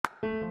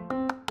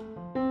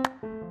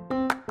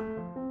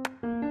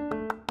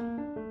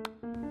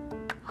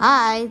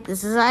Hi,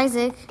 this is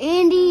Isaac.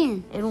 And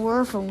Ian. And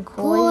we're from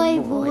Koi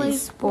Boy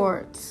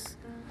Sports.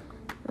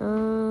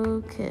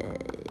 Okay.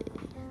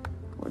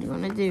 What do you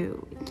want to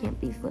do? It can't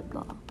be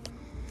football.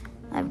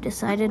 I've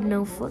decided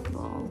no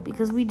football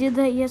because we did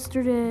that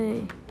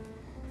yesterday.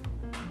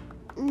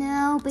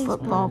 No, baseball.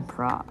 Football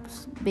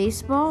props.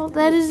 Baseball?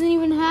 That isn't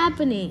even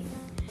happening.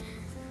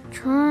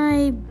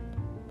 Try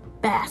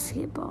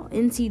basketball.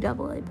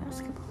 NCAA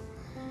basketball.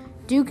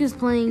 Duke is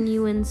playing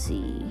UNC.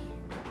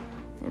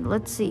 And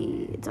let's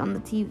see. It's on the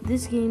TV.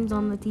 This game's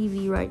on the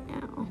TV right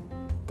now.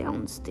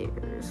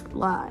 Downstairs.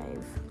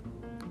 Live.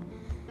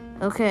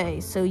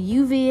 Okay, so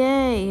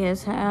UVA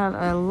has had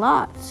a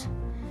lot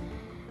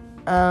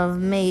of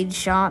made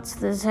shots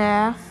this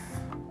half.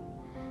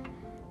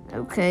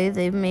 Okay,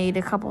 they've made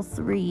a couple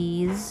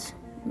threes.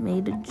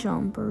 Made a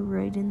jumper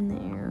right in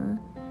there.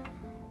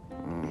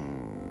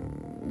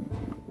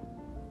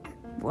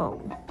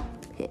 Whoa.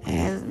 It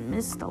hasn't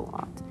missed a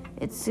lot.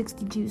 It's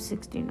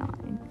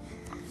 62-69.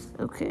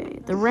 Okay,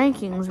 the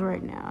rankings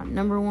right now.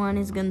 Number 1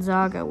 is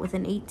Gonzaga with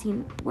an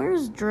 18.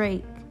 Where's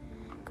Drake?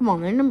 Come on,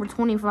 they're number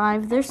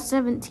 25. They're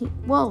 17.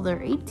 Well, they're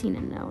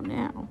 18-0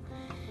 now.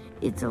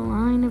 It's a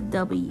line of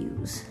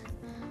W's.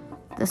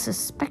 The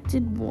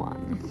suspected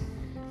one.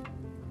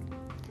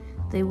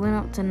 They went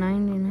up to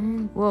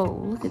 99.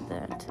 Whoa, look at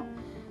that.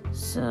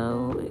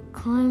 So, it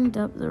climbed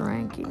up the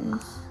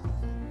rankings.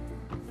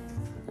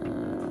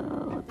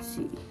 Let's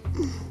see.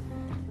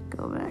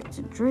 Go back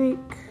to Drake.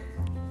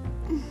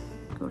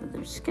 Go to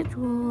their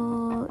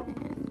schedule.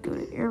 And go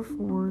to Air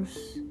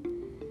Force.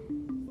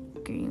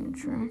 Game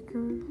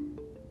tracker.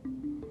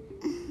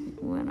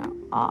 Went up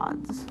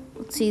odds.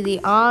 Let's see, the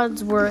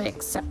odds were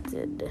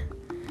accepted.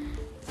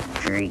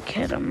 Drake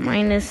had a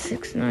minus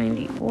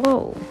 690.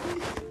 Whoa.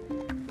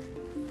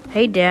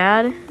 Hey,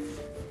 Dad.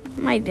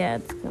 My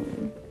dad's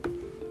coming.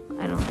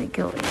 I don't think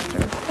he'll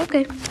answer.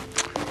 Okay.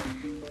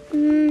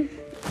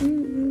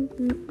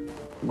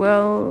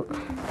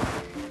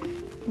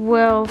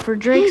 Well, for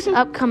Drake's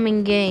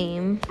upcoming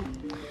game,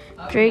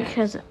 Drake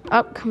has an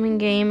upcoming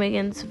game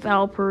against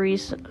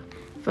Valparaiso.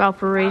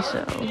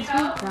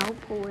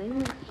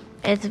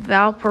 It's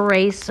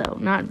Valparaiso,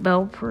 not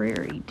Belle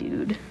Prairie,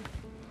 dude.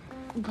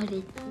 But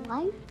it's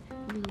like...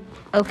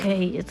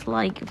 Okay, it's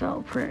like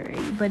Belle Prairie,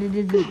 but it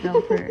isn't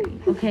Belle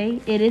Prairie, okay?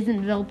 It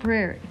isn't Belle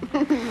Prairie.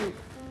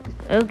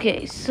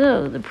 Okay,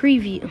 so the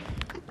preview.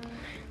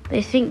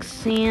 They think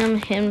Sam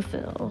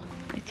Henfield,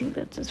 I think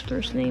that's his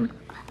first name.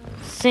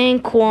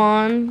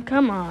 Sanquan,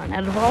 come on.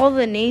 Out of all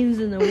the names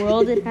in the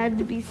world, it had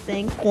to be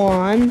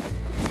Sanquan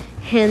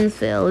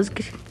Henfield is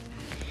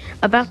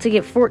about to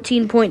get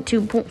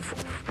 14.2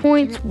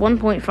 points,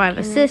 1.5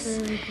 assists,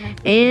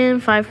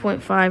 and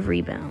 5.5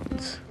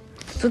 rebounds.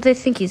 That's what they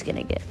think he's going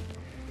to get.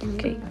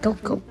 Okay,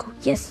 go.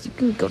 Yes, you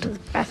can go to the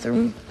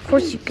bathroom. Of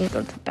course you can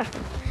go to the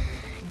bathroom.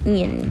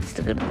 Ian needs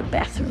to go to the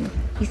bathroom.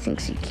 He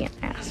thinks he can't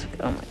ask.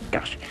 Oh my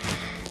gosh.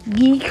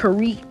 Yee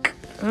Karik.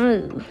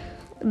 Oh.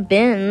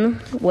 Ben.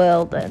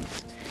 Well,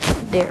 that's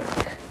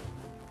Derek.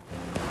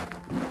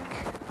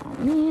 Oh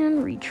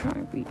man,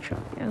 retry.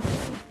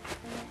 Okay.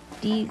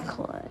 D.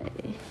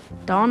 Clay.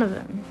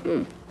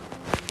 Donovan.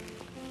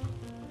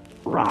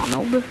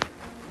 Ronald.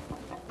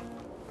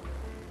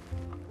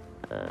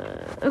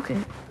 Okay. I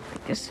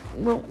guess it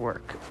won't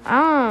work.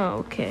 Oh,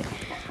 okay.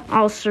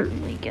 I'll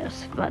certainly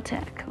guess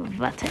Vatek,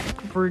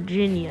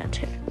 Virginia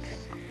Tech.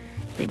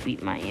 They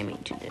beat Miami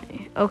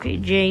today. Okay,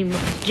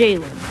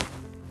 Jalen.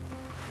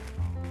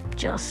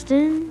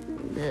 Justin.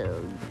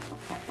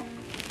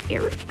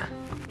 Eric.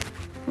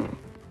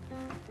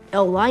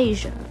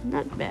 Elijah.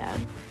 Not bad.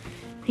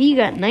 He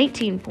got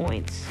 19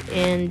 points.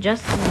 And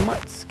Justin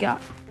Mutz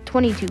got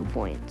 22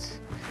 points.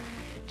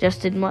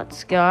 Justin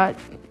Mutz got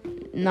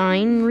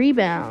 9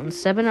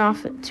 rebounds,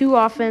 2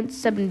 offense,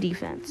 7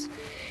 defense.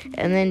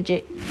 And then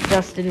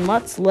Justin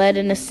Mutz led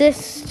in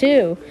assists,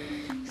 too.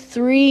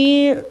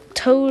 3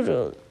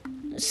 total,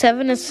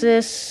 7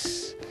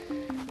 assists.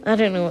 I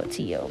don't know what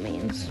TO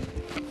means.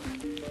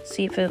 Let's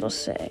see if it'll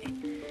say.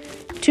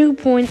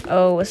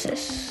 2.0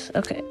 assists.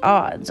 Okay,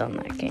 odds on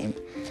that game.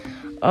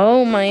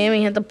 Oh,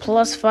 Miami had the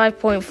plus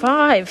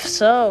 5.5,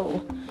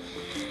 so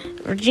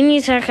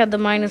Virginia Tech had the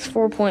minus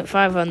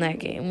 4.5 on that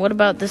game. What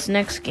about this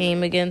next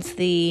game against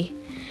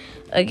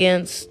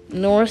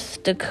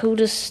North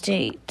Dakota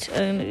State?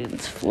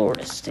 It's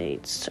Florida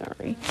State,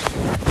 sorry.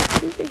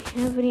 Do they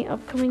have any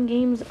upcoming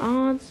games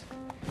odds?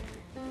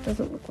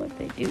 Doesn't look like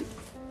they do.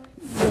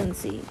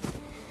 UNC.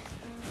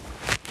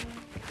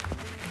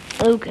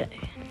 Okay.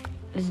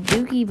 Is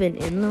Duke even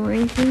in the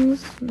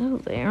rankings? No,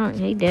 they aren't.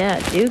 Hey,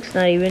 Dad, Duke's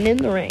not even in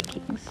the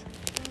rankings.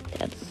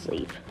 Dad's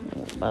asleep. I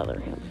won't bother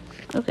him.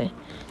 Okay.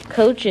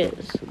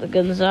 Coaches. The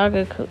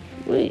Gonzaga coach.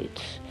 Wait.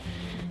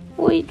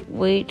 Do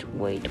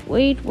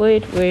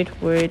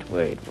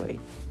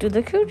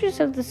the coaches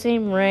have the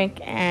same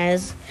rank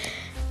as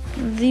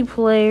the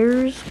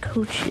players'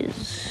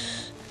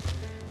 coaches?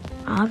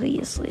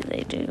 Obviously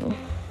they do.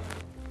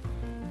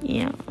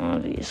 Yeah,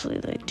 obviously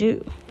they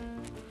do.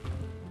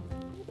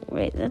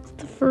 Wait, that's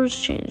the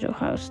first change.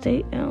 Ohio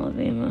State,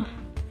 Alabama.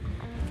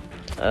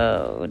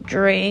 Oh,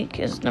 Drake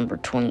is number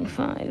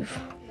 25.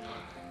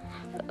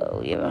 Oh,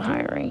 we have a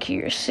high rank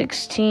here.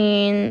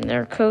 16,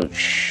 their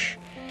coach.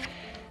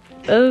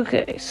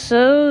 Okay,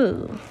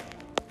 so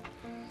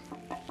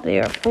they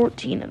are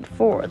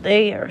 14-4.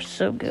 They are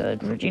so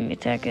good, Virginia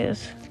Tech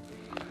is.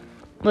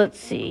 Let's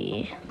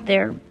see.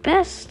 Their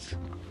best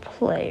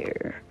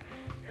player,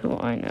 who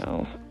I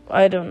know.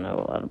 I don't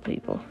know a lot of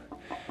people.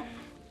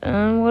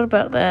 What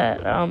about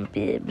that?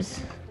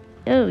 Bibbs.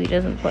 Oh, he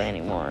doesn't play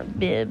anymore.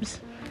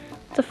 Bibbs.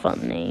 It's a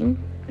fun name.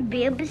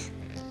 Bibbs?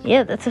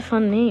 Yeah, that's a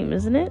fun name,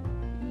 isn't it?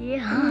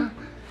 Yeah.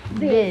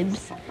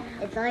 Bibbs.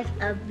 It's like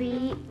a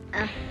B,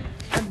 a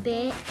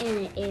bit,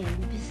 and an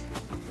ibs.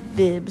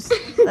 Bibbs.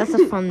 That's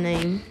a fun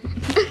name.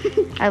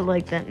 I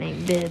like that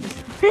name,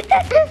 Bibbs.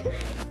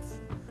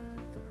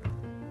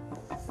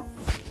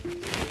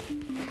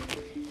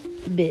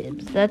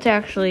 Bibbs. That's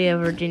actually a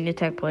Virginia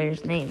Tech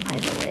player's name, by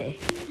the way.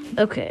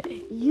 Okay.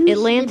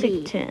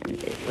 Atlantic 10.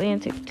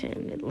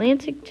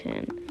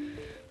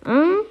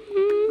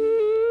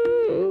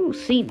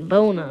 St.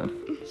 Bona.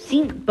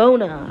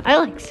 I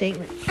like saying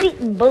that.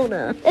 St.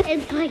 Bona.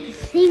 It's like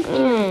St.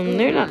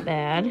 They're not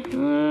bad.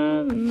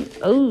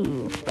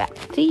 Back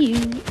to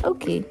you.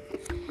 Okay.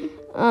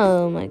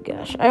 Oh my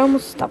gosh. I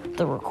almost stopped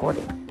the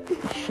recording.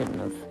 I shouldn't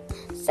have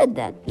said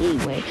that.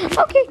 Anyway.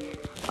 Okay.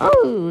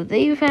 Oh,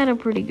 they've had a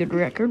pretty good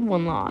record.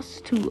 1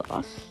 loss, 2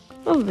 loss.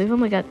 Oh, they've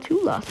only got 2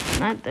 losses.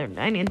 They're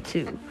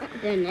 9-2.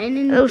 They're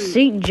 9-2. Oh,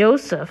 St.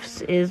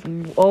 Joseph's is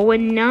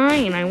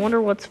 0-9. I wonder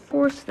what's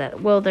forced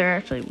that. Well, they're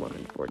actually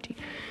 1-14.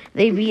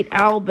 They beat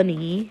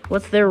Albany.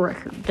 What's their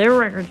record? Their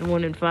record's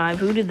 1-5.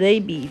 Who did they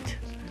beat?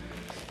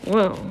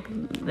 Well,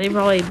 they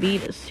probably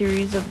beat a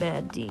series of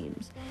bad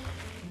teams.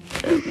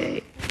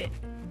 Okay.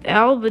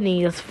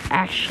 Albany is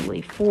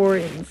actually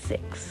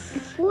 4-6.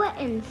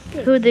 4-6.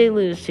 Who'd they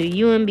lose to?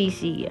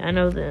 UMBC. I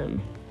know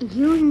them.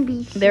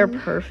 UMBC. They're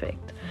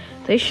perfect.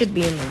 They should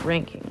be in the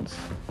rankings.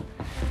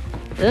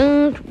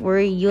 Don't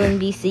worry,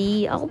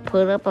 UMBC. I'll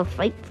put up a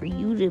fight for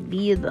you to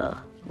be in the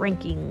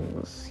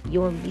rankings.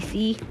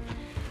 UMBC.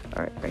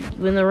 Are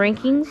you in the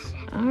rankings?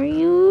 Are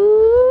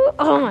you?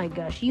 Oh my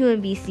gosh,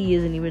 UMBC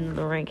isn't even in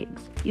the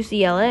rankings.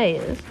 UCLA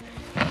is.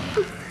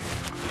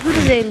 Who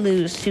did they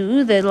lose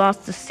to? They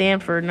lost to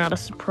Stanford. Not a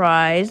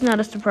surprise. Not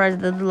a surprise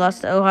that they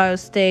lost to Ohio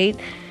State.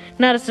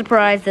 Not a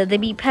surprise that they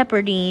beat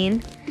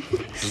Pepperdine.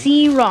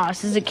 C.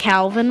 Ross. Is it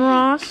Calvin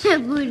Ross?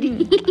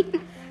 Pepperdine.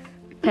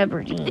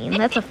 Pepperdine.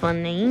 That's a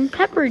fun name.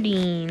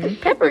 Pepperdine.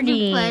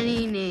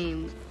 Funny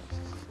name.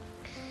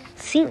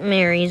 St.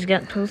 Mary's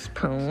got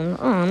postponed.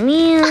 Oh,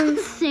 man.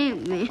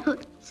 St. Mary's.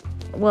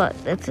 What?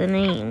 That's a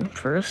name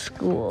for a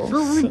school.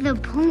 But with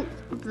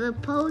the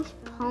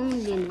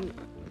postponed in it.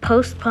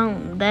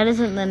 Postponed. That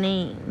isn't the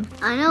name.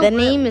 I know. The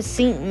name is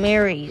St.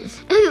 Mary's.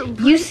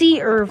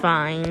 UC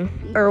Irvine,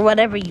 or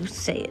whatever you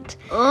say it.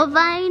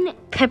 Irvine.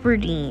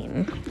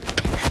 Pepperdine.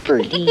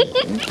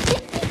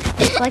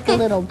 It's like a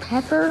little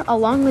pepper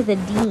along with a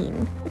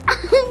dean.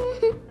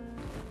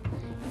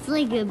 It's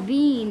like a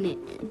bean.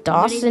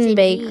 Dawson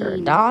Baker.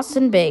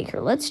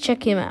 Let's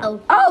check him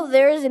out. Oh,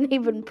 there isn't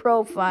even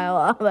profile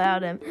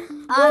about him.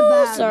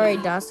 Sorry,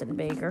 Dawson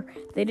Baker.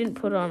 They didn't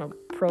put on a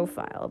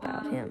profile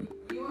about him.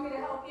 You want me to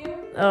help you?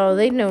 Oh,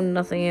 they know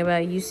nothing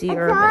about UC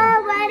Irvine.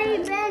 Already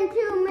been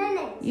 2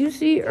 minutes.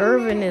 UC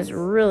Irvine is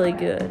really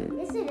good.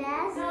 Yes, it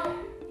has. No,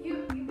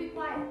 you be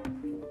quiet.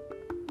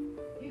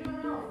 You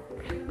don't know.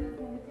 You haven't been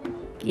paying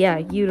attention. Yeah,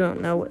 you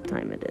don't know what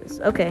time it is.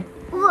 Okay.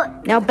 Look.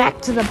 Now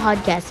back to the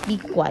podcast. Be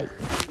quiet.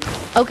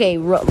 Okay,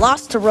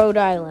 lost to Rhode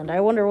Island. I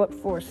wonder what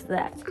forced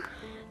that.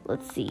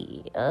 Let's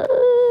see.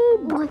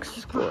 Box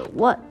score.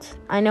 What?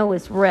 I know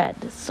it's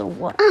red. So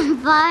what?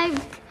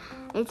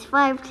 It's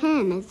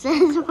 5:10. It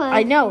says 5.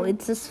 I know.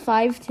 It says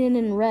 510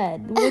 in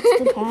red. What's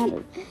the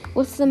pattern?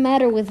 What's the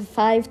matter with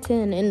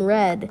 510 in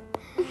red?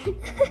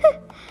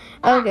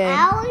 Okay.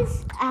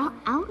 Alex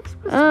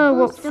what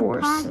was supposed to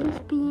force? practice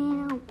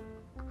piano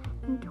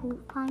until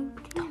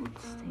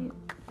 5:10.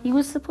 He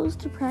was supposed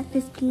to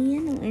practice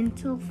piano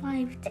until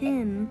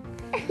 5:10.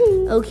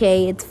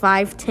 Okay, it's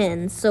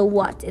 5:10. So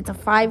what? It's a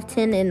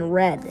 5:10 in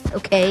red.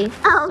 Okay.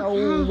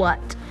 So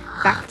what?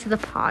 Back to the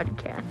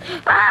podcast.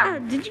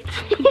 Did you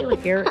just put your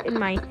hair in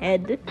my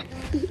head?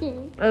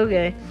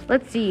 Okay.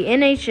 Let's see.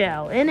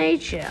 NHL.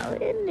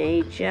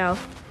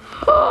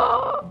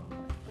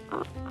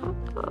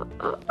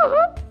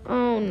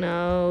 Oh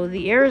no,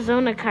 the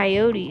Arizona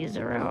Coyotes,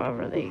 or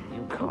however you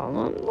call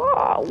them,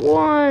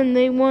 won.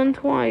 They won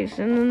twice,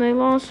 and then they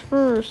lost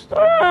first.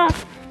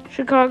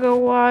 Chicago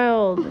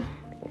Wild,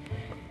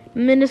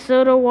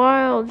 Minnesota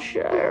Wild,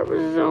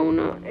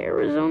 Arizona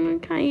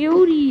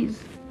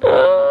Coyotes.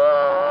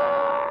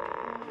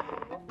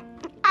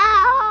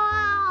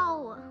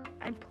 Ow!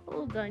 I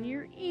pulled on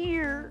your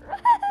ear.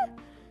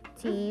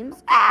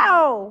 Teams.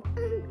 Ow!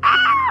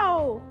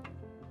 Ow!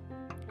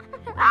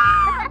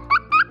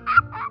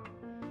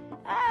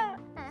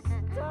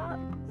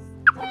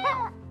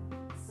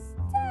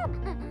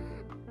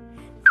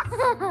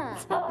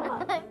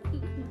 Stop.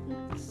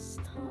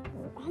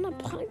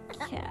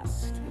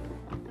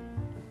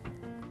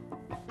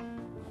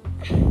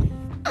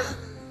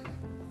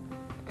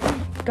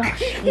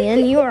 Gosh,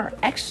 Ian, you are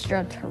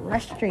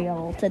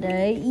extraterrestrial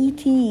today.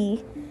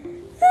 E.T.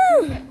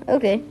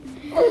 Okay,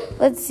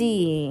 let's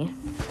see.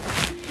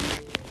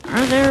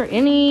 Are there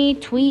any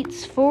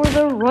tweets for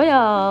the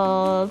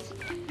Royals?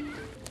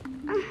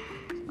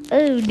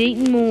 Oh,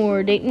 Dayton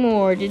Moore. Did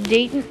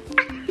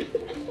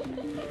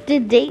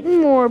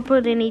Dayton Moore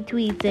put any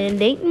tweets in?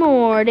 Dayton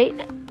Moore. Be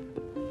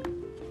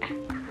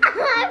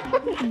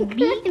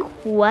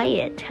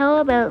quiet. How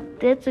about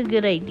that's a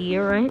good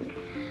idea, right?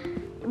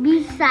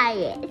 Be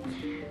silent.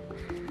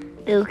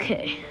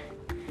 Okay.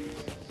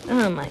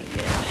 Oh my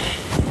gosh.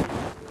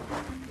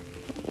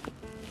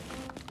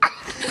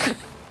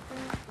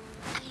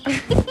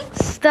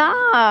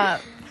 Stop.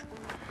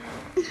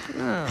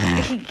 Oh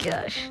my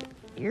gosh.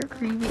 You're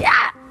creepy.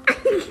 Ah!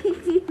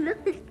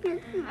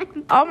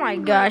 Oh my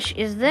gosh,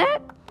 is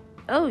that?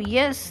 Oh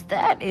yes,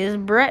 that is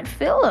Brett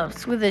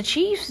Phillips with a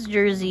Chiefs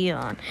jersey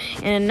on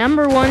and a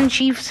number 1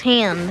 Chiefs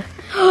hand.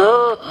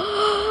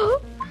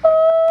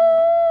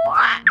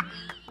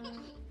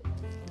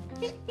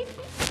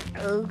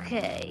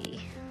 Okay,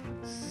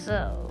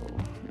 so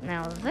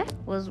now that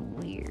was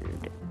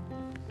weird.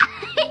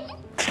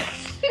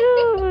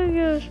 Oh my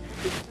gosh.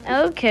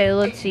 Okay,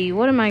 let's see.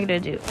 What am I gonna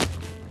do?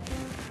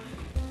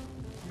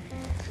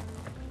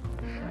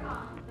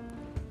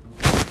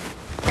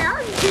 That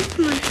was just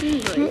my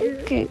finger.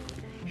 Okay.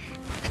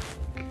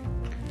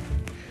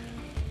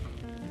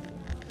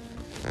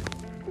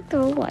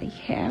 Do I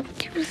have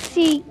to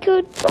say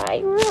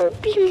goodbye,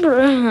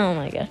 remember? Oh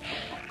my gosh.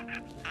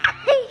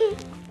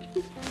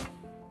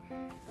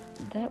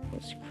 That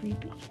was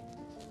creepy.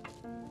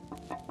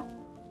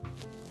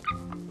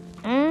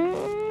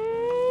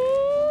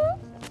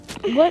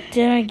 What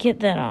did I get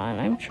that on?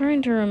 I'm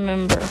trying to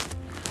remember.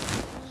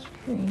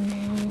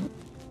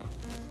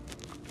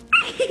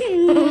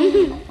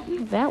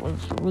 That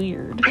was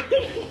weird.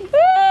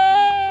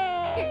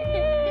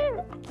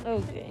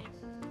 Okay.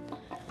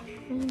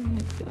 Oh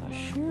my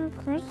gosh, you're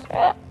across.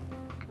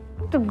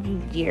 Don't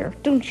you dare.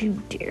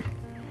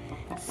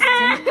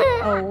 Stay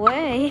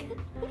away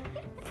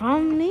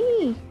from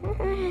me.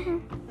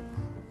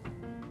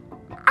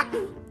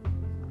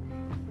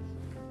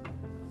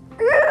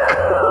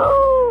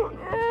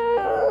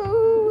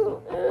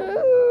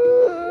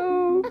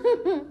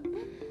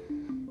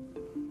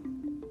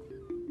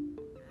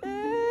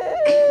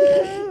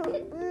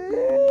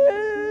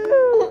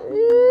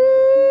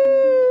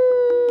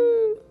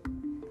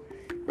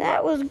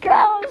 That was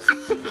gross.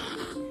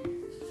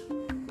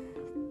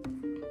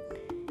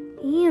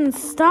 Ian,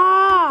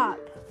 stop.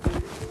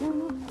 We're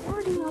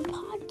recording a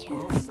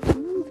podcast.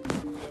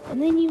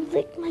 And then you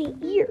lick my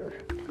ear.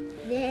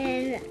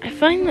 Then I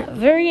find that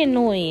very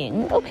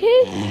annoying.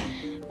 Okay.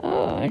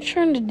 Oh, I'm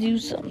trying to do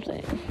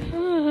something.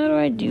 Oh, how do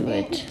I do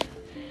it?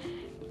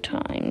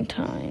 Time.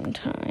 Anytime.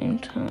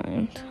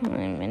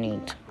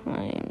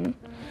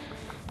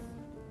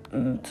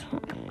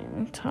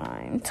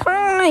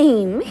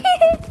 Time.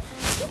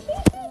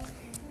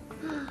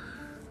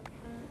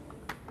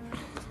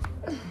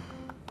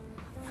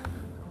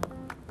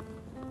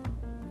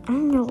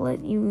 I'm gonna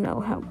let you know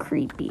how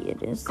creepy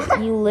it is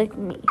that you lick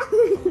me.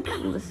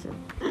 Listen.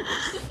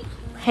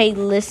 Hey,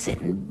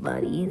 listen,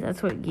 buddy.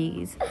 That's what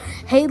Gigi's.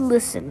 Hey,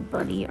 listen,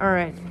 buddy. All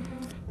right.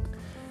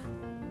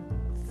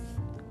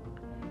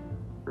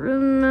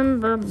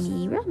 Remember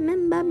me.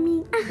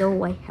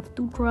 Though I have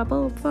to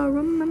trouble for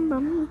remember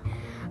me.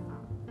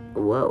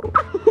 Whoa.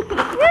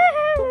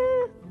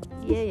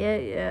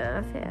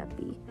 Yeah.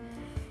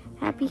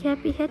 Happy to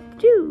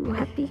do.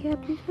 Happy.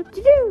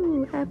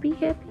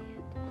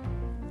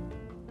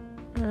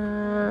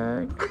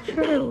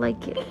 Try to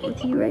like it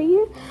with you right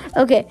here.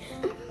 Okay.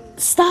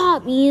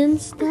 Stop, Ian.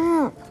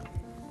 Stop.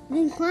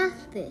 then clap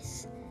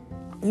this.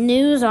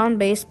 News on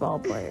baseball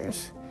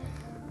players.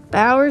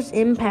 Bauer's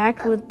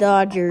impact with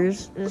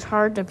Dodgers is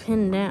hard to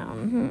pin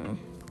down.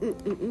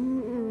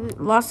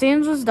 Los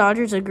Angeles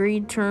Dodgers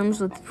agreed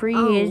terms with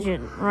free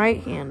agent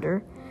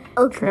right-hander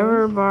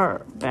Trevor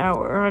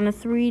Bauer on a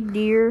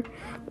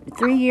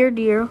 3-year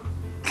deal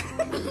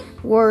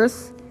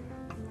worth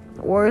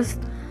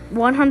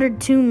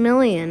 $102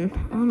 million.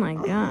 Oh my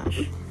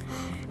gosh.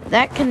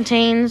 That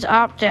contains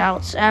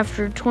opt-outs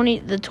after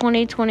the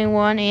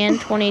 2021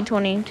 and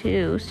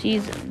 2022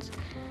 seasons.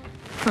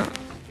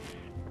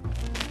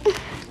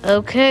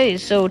 Okay,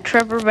 so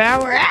Trevor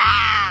Bauer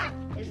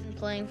isn't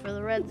playing for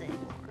the Reds anymore.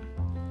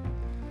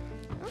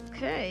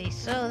 Okay,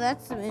 so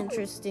that's some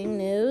interesting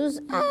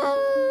news.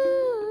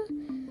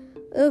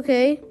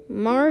 Okay,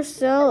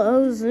 Marcell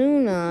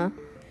Ozuna.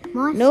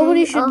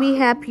 Nobody should be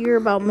happier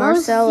about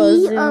Marcell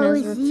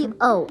Ozuna's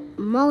return.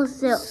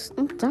 Marcell.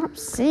 Stop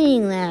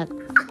saying that.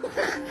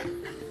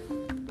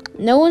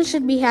 No one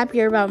should be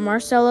happier about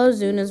Marcell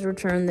Ozuna's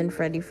return than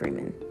Freddie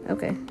Freeman.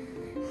 Okay.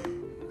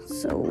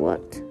 So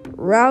what?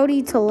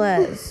 Rowdy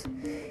Tellez.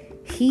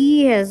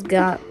 He has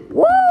got,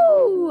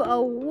 a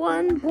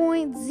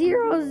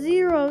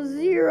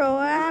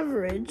 1.000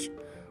 average.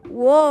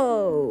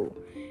 Whoa.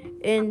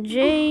 And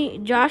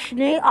Josh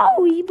Nate.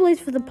 Oh, he plays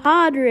for the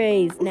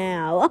Padres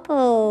now.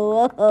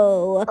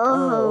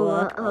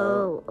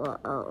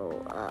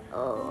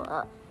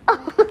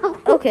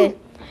 Okay.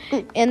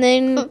 And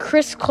then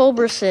Chris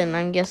Culberson,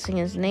 I'm guessing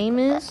his name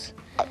is.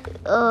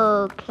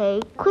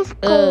 Okay, Chris Culberson.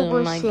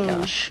 Oh my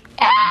gosh.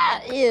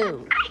 Ah,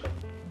 ew.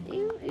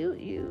 Ew.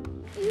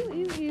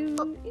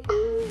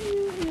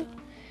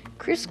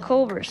 Chris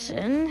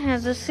Culberson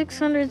has a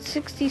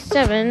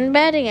 667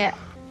 batting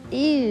average.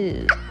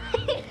 Ew.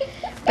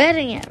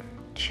 Batting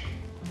average.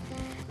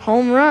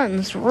 Home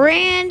runs.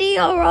 Randy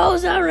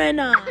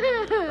Arozarena.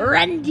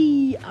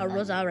 Randy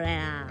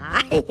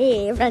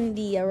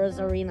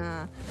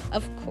Arozarena.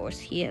 Of course,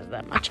 he has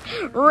that much.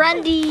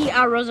 Randy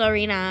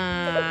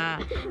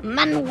Arozarena.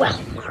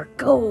 Manuel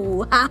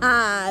Marco.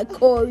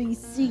 Corey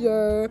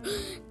Seager.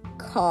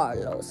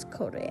 Carlos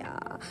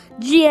Correa.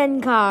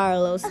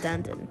 Giancarlo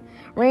Stanton.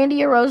 Randy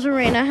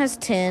Arozarena has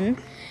 10.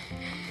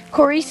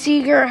 Corey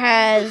Seager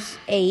has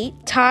 8.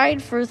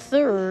 Tied for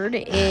third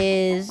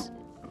is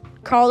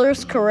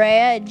Carlos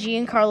Correa and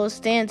Giancarlo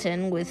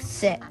Stanton with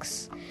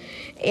 6.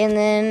 And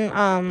then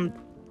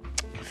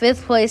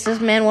fifth place is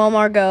Manuel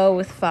Margot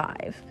with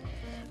 5.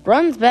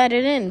 Runs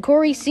batted in.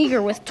 Corey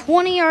Seager with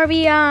 20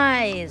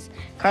 RBIs.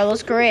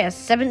 Carlos Correa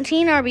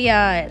 17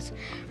 RBIs.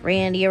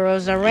 Randy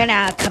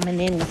Arozarena coming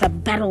in with a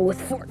battle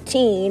with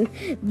 14,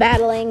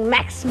 battling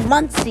Max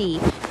Muncy,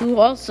 who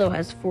also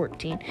has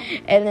 14.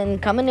 And then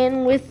coming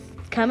in with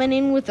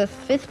a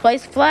fifth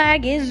place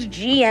flag is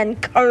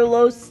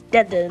Giancarlo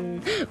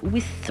Stanton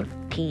with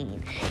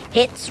 13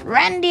 hits.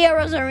 Randy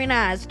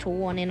Arozarena has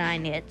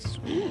 29 hits.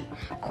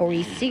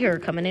 Corey Seager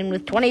coming in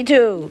with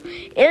 22.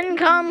 In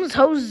comes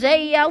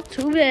Jose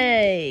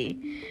Altuve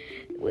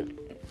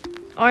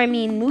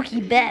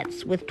Mookie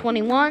Betts with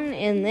 21,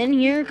 and then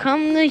here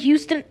come the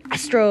Houston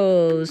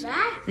Astros.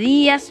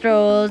 The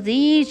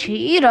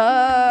Cheaters.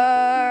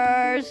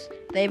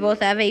 They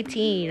both have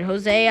 18.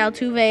 Jose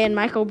Altuve and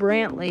Michael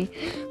Brantley.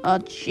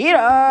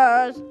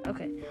 Cheaters.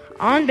 Okay.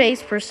 On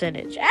base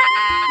percentage.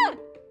 Ah!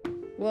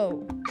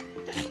 Whoa.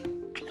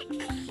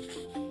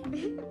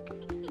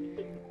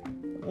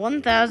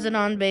 1,000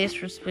 on base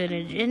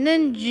percentage. And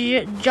then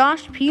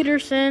Josh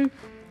Peterson.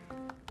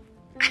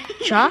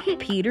 Jock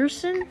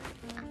Peterson?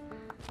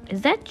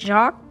 Is that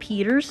Jock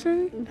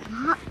Peterson?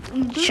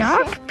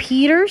 Jock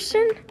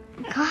Peterson?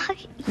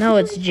 No,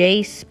 it's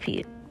Jace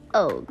Peterson.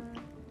 Oh.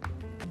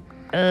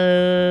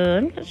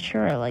 I'm not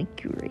sure I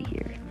like you right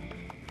here.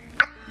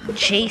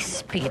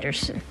 Chase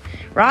Peterson.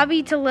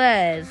 Robbie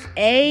Telez.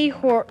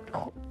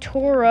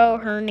 Toro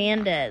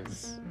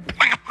Hernandez.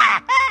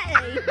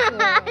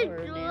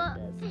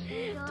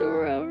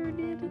 Toro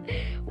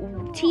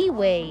Hernandez. T.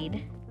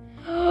 Wade.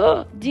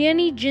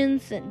 Danny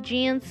Jansen,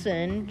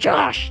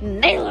 Josh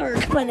Naylor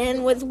coming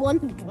in with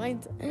 1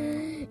 point.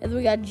 And then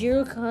we got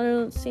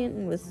Giancarlo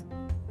Stanton with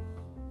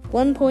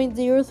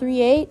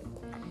 1.038.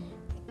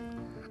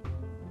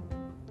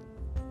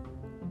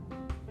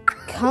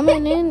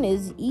 Coming in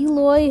is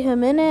Eloy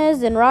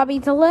Jimenez and Robbie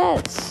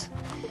Telez.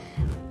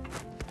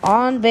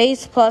 On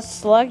base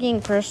plus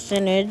slugging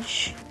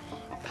percentage,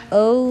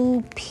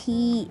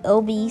 OPS.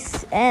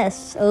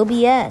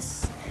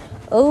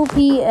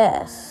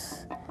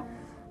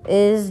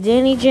 Is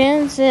Danny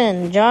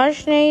Jansen,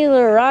 Josh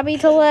Naylor, Robbie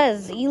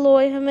Telez,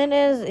 Eloy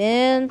Jimenez,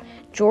 and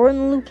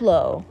Jordan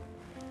Luplow.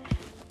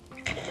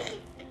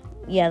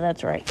 Yeah,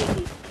 that's right.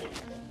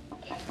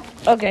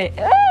 Okay.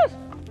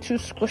 Too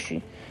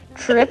squishy.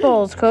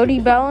 Triples, Cody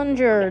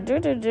Bellinger,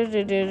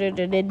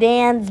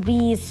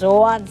 Dansby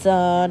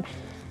Swanson.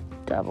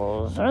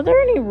 Doubles. Are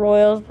there any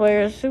Royals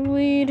players who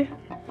lead?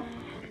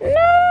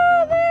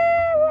 No,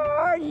 there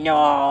are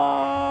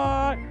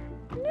not.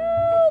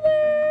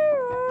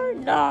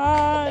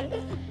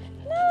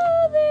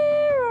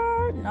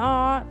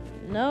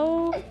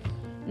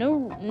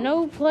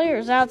 No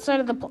players outside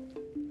of the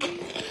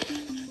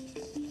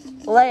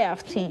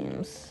playoff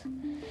teams.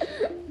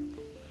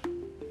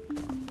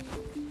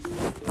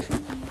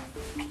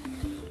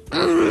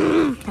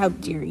 How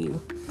dare you?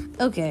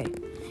 Okay.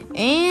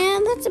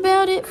 And that's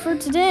about it for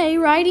today.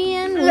 Right,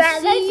 Ian? We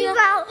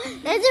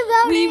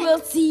will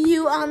see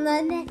you on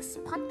the next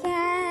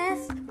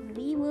podcast.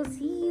 We will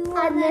see you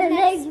on the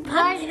next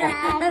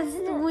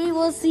podcast. We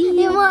will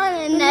see you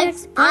on the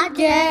next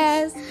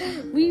podcast.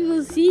 We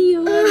will see you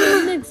on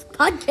the next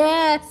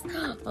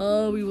podcast.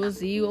 Oh, we will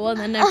see you on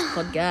the next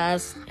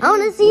podcast. I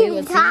want to see you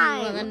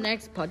on the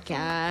next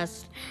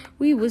podcast.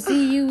 We will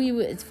see you.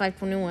 It's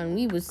 5:21.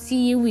 We will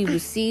see you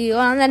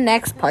on the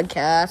next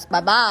podcast.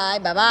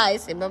 Bye-bye.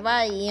 Say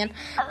bye-bye, Ian.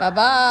 Bye-bye.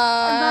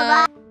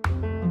 Bye-bye.